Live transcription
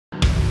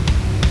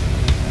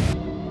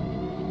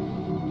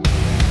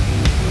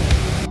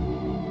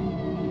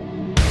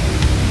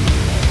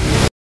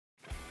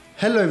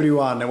Hello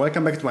everyone and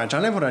welcome back to my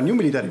channel for a new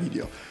military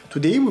video.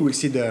 Today we will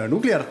see the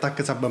nuclear attack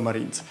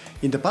submarines.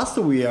 In the past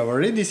we have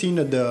already seen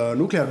the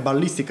nuclear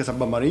ballistic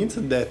submarines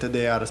that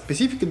they are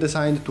specifically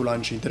designed to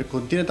launch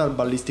intercontinental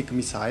ballistic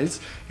missiles,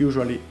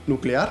 usually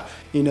nuclear.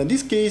 In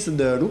this case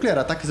the nuclear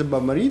attack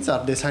submarines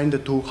are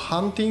designed to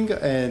hunting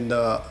and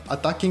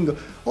attacking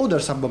other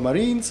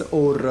submarines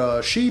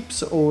or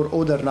ships or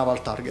other naval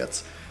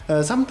targets.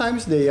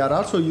 Sometimes they are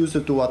also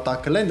used to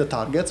attack land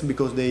targets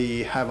because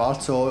they have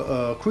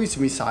also cruise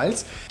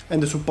missiles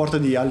and support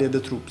the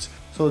allied troops.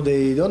 So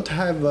they don't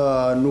have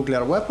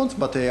nuclear weapons,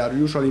 but they are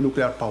usually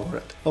nuclear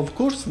powered. Of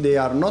course, they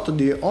are not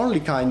the only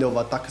kind of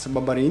attack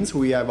submarines.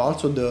 We have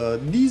also the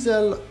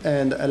diesel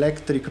and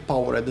electric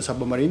powered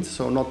submarines,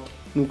 so not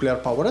nuclear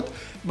powered,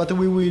 but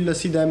we will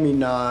see them in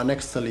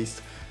next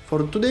list.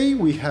 For today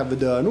we have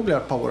the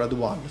nuclear powered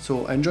one,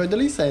 so enjoy the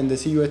list and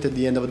see you at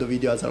the end of the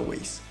video as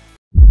always.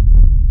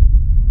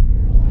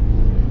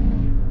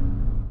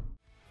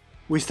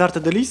 We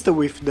started the list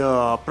with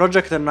the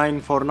Project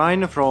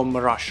 949 from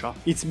Russia.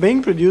 It's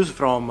being produced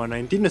from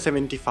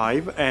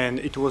 1975 and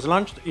it was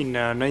launched in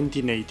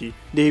 1980.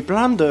 They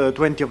planned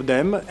 20 of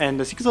them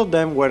and 6 of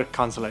them were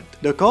cancelled.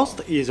 The cost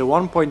is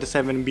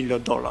 $1.7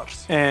 billion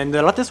and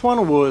the latest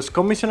one was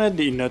commissioned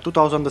in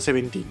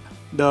 2017.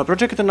 The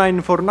Project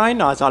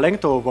 949 has a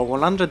length of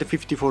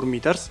 154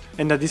 meters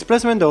and a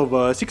displacement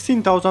of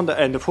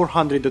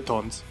 16,400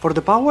 tons. For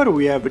the power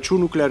we have 2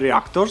 nuclear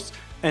reactors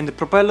and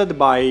propelled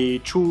by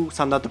 2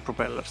 standard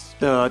propellers.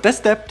 The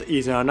test depth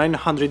is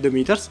 900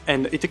 meters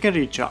and it can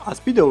reach a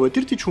speed of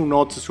 32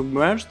 knots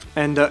submerged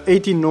and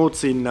 18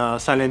 knots in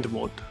silent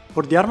mode.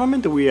 For the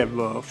armament we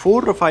have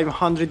 4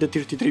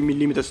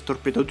 533mm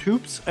torpedo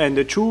tubes and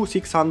 2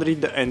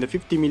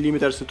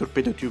 650mm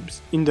torpedo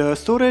tubes. In the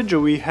storage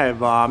we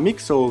have a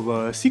mix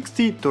of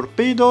 60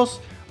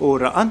 torpedoes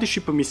or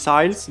anti-ship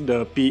missiles,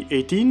 the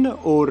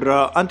P-18, or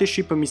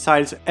anti-ship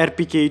missiles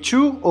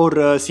RPK-2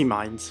 or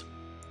sea-mines.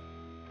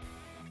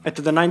 At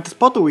the 9th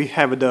spot we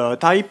have the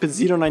Type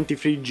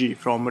 093G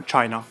from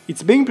China.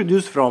 It's being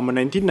produced from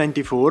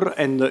 1994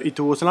 and it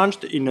was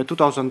launched in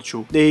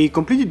 2002. They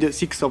completed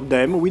 6 of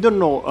them. We don't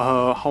know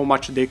how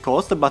much they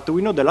cost, but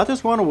we know the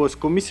latest one was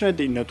commissioned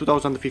in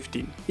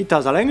 2015. It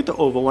has a length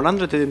of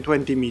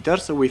 120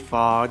 meters with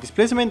a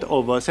displacement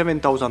of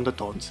 7,000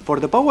 tons. For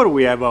the power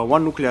we have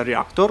 1 nuclear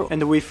reactor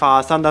and with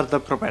a standard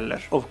propeller.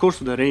 Of course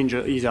the range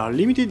is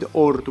limited,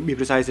 or to be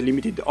precise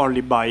limited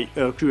only by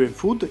crew and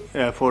food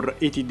for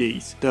 80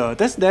 days. The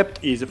test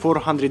depth is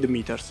 400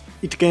 meters.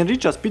 It can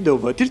reach a speed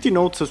of 30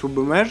 knots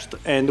submerged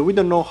and we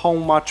don't know how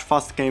much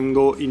fast can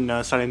go in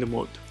silent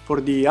mode.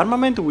 For the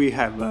armament we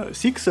have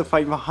 6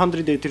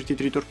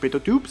 533 torpedo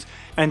tubes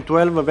and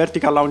 12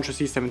 vertical launch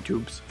system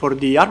tubes. For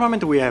the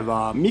armament we have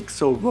a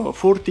mix of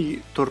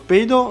 40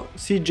 torpedo,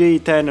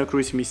 CJ-10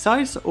 cruise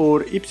missiles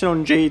or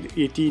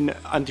YJ-18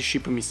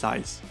 anti-ship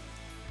missiles.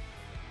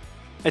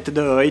 At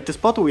the 8th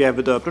spot we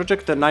have the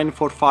Project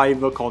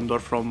 945 Condor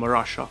from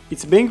Russia.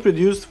 It's being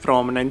produced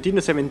from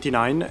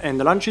 1979 and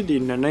launched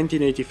in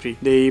 1983.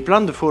 They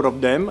planned 4 of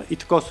them,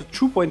 it cost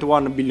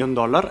 $2.1 billion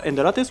and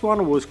the latest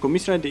one was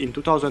commissioned in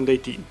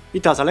 2018.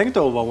 It has a length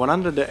of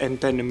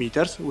 110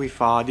 meters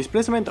with a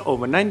displacement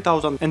of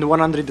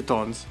 9,100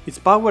 tons. It's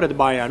powered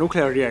by a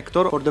nuclear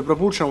reactor. For the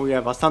propulsion we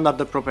have a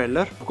standard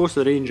propeller. Of course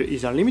the range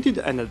is unlimited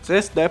and the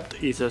test depth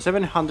is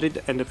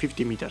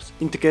 750 meters.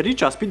 It can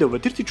reach a speed of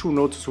 32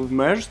 knots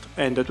submerged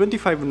and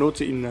 25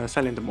 knots in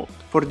silent mode.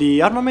 For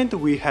the armament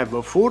we have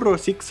 4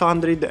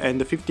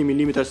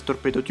 650mm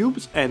torpedo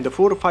tubes and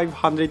 4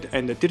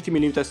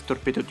 530mm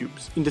torpedo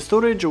tubes. In the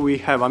storage we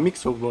have a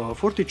mix of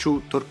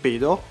 42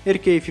 torpedo,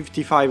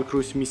 RK-55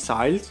 cruise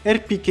missiles,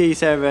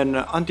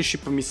 RPK-7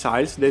 anti-ship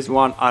missiles, these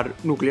one are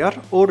nuclear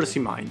or sea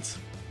mines.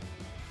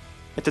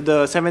 At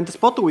the 7th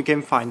spot we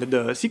can find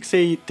the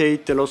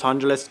 688 Los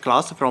Angeles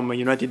class from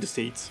United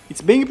States.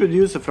 It's being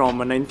produced from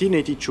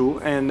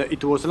 1982 and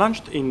it was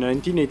launched in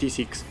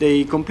 1986.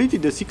 They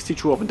completed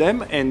 62 of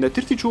them and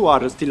 32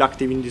 are still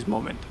active in this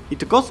moment.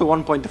 It cost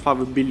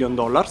 $1.5 billion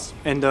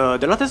and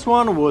the latest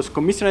one was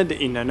commissioned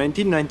in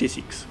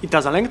 1996. It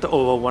has a length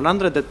of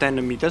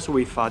 110 meters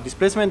with a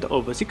displacement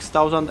of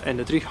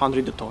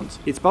 6,300 tons.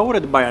 It's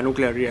powered by a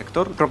nuclear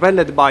reactor,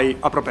 propelled by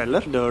a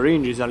propeller, the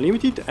range is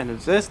unlimited and the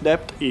test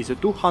depth is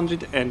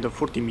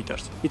 240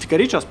 meters. It can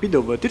reach a speed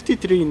of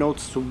 33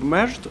 knots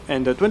submerged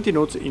and 20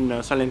 knots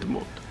in silent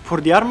mode. For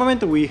the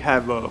armament we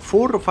have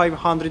 4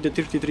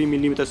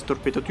 533mm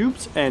torpedo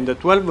tubes and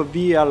 12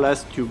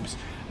 VLS tubes,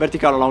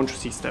 vertical launch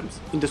systems.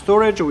 In the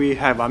storage we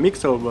have a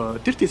mix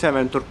of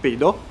 37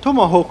 torpedo,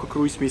 Tomahawk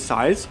cruise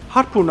missiles,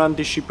 Harpoon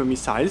anti-ship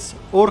missiles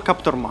or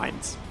Captor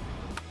mines.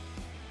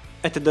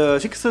 At the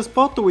 6th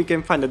spot we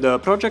can find the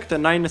Project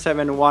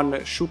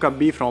 971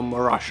 Shuka-B from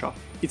Russia.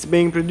 It's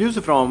being produced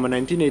from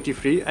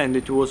 1983 and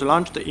it was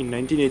launched in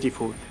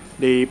 1984.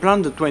 They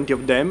planned 20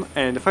 of them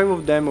and 5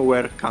 of them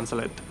were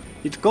cancelled.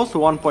 It cost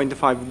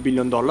 $1.5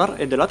 billion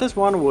and the latest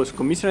one was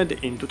commissioned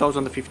in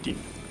 2015.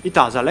 It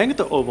has a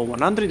length of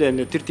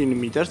 113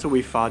 meters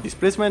with a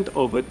displacement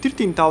of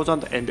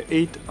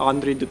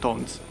 13,800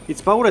 tons.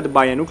 It's powered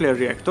by a nuclear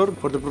reactor.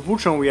 For the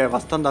propulsion we have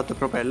a standard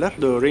propeller,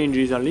 the range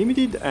is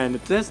unlimited and the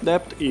test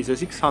depth is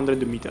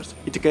 600 meters.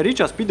 It can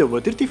reach a speed of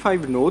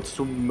 35 knots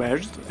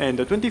submerged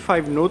and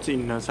 25 knots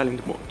in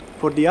silent mode.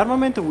 For the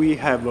armament we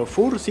have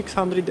 4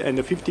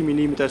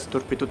 650mm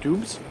torpedo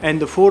tubes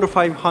and 4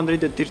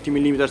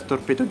 530mm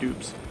torpedo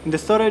tubes. In the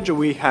storage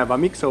we have a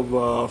mix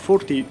of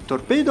 40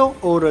 torpedo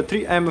or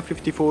 3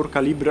 M54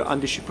 caliber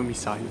anti-ship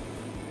missile.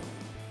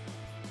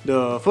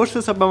 The first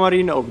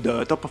submarine of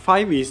the top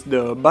 5 is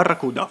the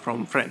Barracuda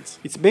from France.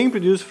 It's being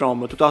produced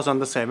from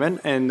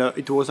 2007 and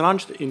it was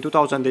launched in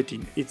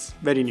 2018. It's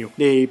very new.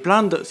 They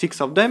planned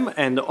 6 of them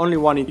and only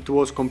one it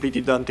was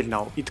completed until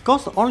now. It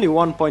cost only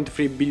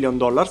 $1.3 billion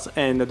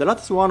and the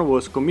latest one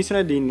was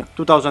commissioned in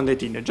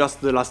 2018,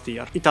 just the last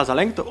year. It has a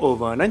length of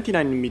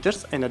 99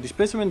 meters and a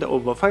displacement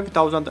of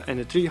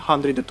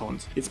 5,300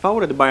 tons. It's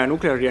powered by a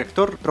nuclear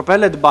reactor,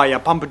 propelled by a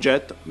pump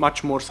jet,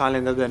 much more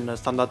silent than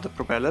standard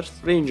propellers,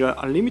 range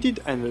unlimited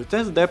and the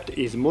test depth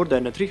is more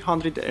than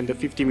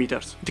 350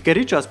 meters. It can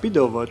reach a speed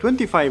of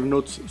 25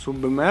 knots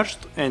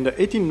submerged and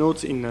 18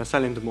 knots in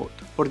silent mode.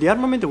 For the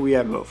armament we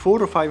have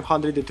 4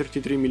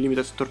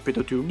 533mm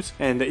torpedo tubes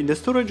and in the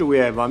storage we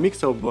have a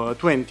mix of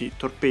 20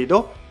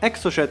 torpedo,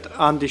 Exocet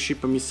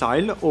anti-ship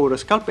missile or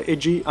Scalp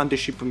AG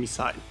anti-ship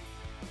missile.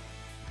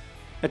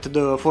 At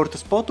the fourth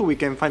spot we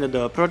can find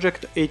the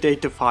Project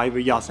 885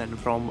 Ryazan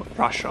from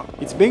Russia.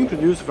 It's being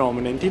produced from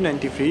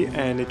 1993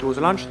 and it was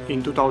launched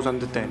in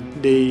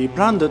 2010. They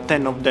planned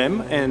 10 of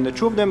them and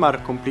 2 of them are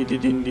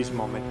completed in this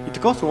moment.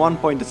 It cost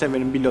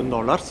 $1.7 billion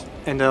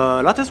and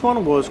the latest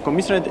one was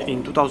commissioned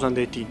in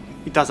 2018.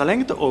 It has a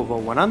length of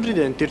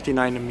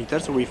 139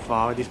 meters with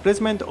a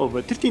displacement of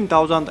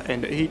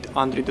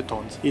 13,800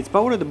 tons. It's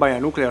powered by a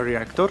nuclear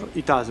reactor,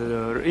 it has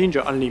a range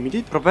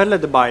unlimited,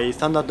 propelled by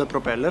standard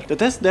propeller, the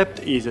test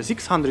depth is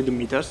 600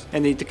 meters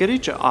and it can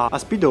reach a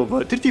speed of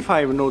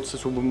 35 knots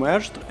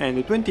submerged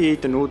and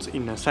 28 knots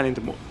in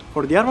silent mode.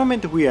 For the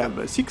armament we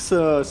have 6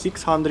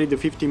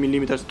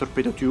 650mm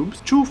torpedo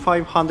tubes, 2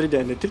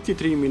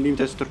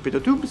 533mm torpedo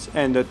tubes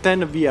and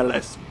 10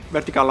 VLS,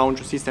 vertical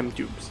launch system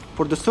tubes.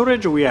 For the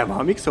storage we have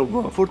a mix of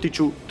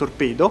 42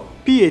 torpedo,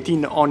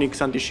 P-18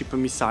 Onyx anti-ship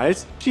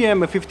missiles, 3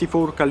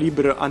 M54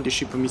 caliber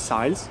anti-ship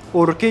missiles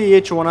or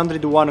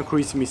KH-101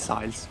 cruise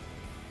missiles.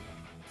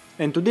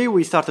 And today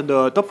we started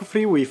the top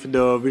 3 with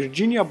the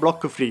Virginia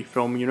Block 3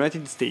 from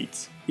United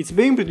States. It's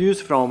being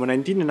produced from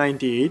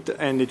 1998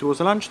 and it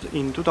was launched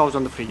in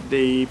 2003.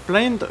 They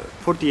planned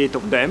 48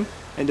 of them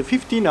and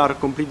 15 are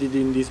completed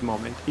in this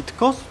moment. It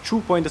cost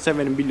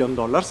 $2.7 billion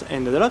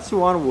and the last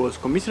one was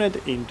commissioned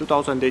in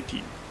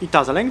 2018. It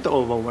has a length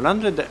of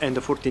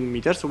 114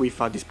 meters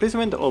with a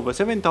displacement of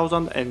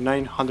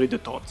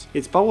 7,900 tons.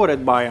 It's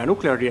powered by a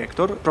nuclear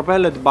reactor,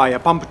 propelled by a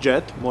pump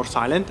jet, more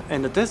silent,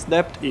 and the test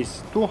depth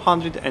is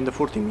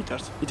 240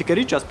 meters. It can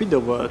reach a speed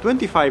of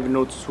 25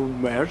 knots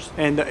submerged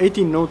and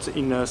 18 knots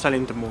in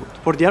silent mode.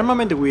 For the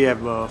armament we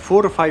have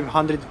 4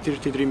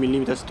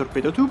 533mm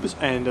torpedo tubes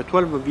and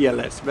 12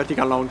 VLS,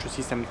 vertical launch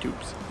system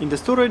tubes. In the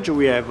storage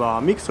we have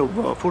a mix of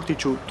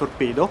 42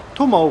 torpedo,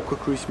 Tomahawk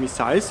cruise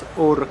missiles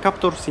or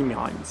Captor sea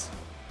mines.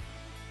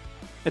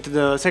 At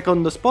the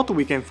second spot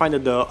we can find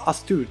the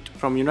Astute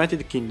from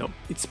United Kingdom.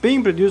 It's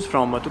being produced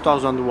from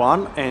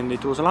 2001 and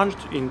it was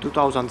launched in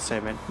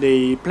 2007.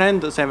 They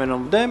planned 7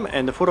 of them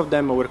and 4 of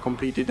them were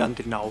completed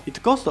until now.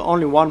 It cost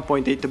only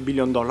 $1.8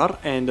 billion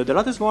and the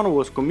latest one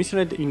was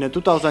commissioned in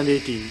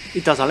 2018.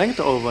 It has a length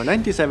of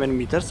 97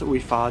 meters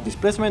with a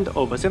displacement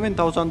of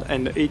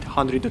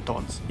 7,800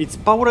 tons. It's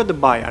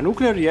powered by a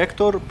nuclear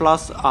reactor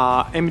plus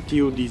a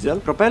MTU diesel,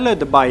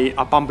 propelled by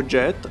a pump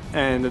jet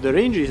and the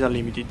range is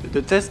unlimited.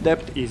 The test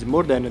depth is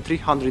more than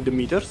 300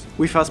 meters,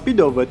 with a speed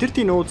of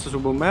 30 knots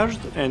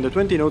submerged and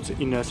 20 knots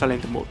in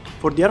silent mode.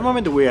 For the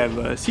armament we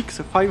have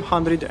 6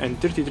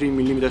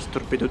 533mm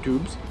torpedo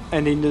tubes,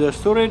 and in the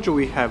storage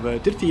we have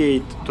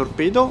 38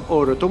 torpedo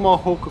or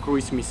Tomahawk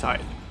cruise missile.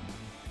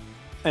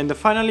 And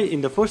finally,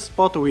 in the first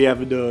spot we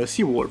have the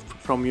Seawolf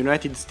from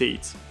United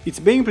States. It's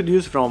being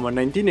produced from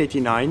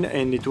 1989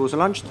 and it was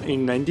launched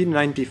in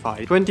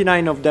 1995.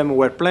 29 of them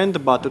were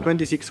planned but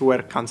 26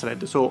 were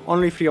cancelled, so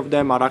only 3 of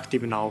them are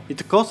active now.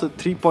 It cost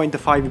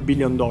 $3.5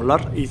 billion,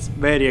 it's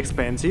very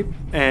expensive,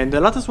 and the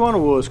latest one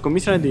was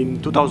commissioned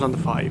in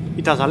 2005.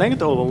 It has a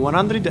length of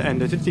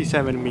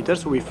 137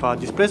 meters with a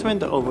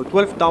displacement of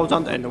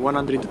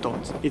 12,100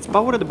 tons. It's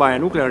powered by a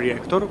nuclear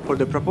reactor. For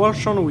the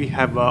propulsion we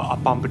have a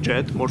pump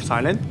jet, more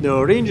silent.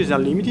 The range is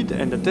unlimited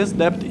and the test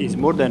depth is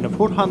more than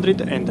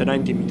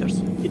 490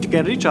 meters. It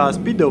can reach a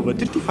speed of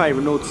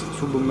 35 knots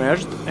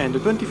submerged and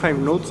 25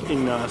 knots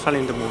in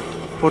silent mode.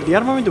 For the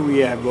armament we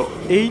have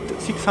 8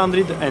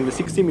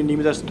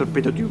 660mm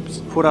torpedo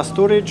tubes, for a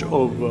storage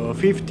of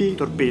 50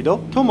 torpedo,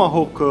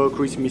 Tomahawk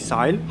cruise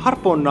missile,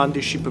 Harpoon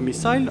anti-ship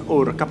missile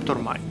or Captor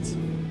mines.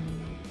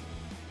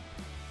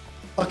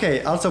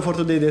 Okay, also for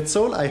today that's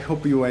all. I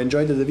hope you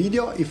enjoyed the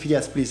video. If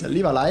yes, please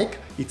leave a like.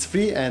 It's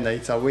free and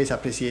it's always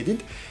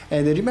appreciated.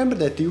 And remember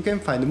that you can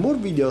find more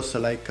videos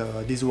like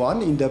this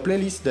one in the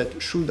playlist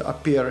that should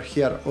appear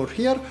here,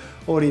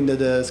 or in the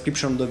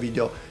description of the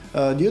video.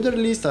 The other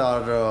lists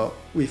are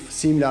with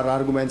similar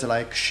arguments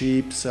like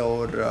ships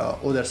or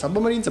other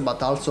submarines,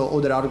 but also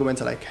other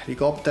arguments like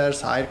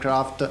helicopters,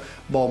 aircraft,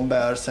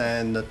 bombers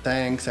and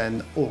tanks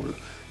and all.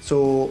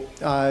 So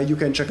you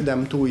can check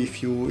them too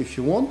if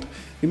you want.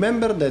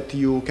 Remember that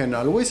you can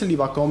always leave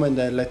a comment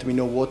and let me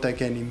know what I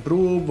can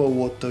improve,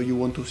 what you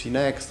want to see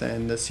next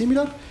and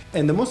similar.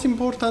 And the most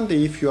important,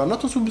 if you are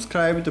not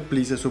subscribed,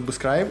 please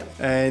subscribe.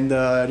 And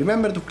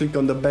remember to click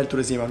on the bell to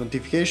receive a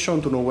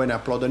notification to know when I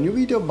upload a new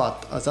video.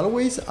 But as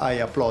always, I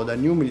upload a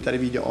new military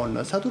video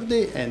on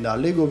Saturday and a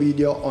Lego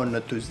video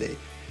on Tuesday.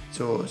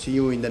 So see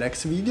you in the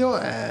next video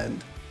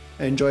and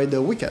enjoy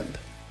the weekend.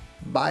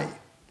 Bye!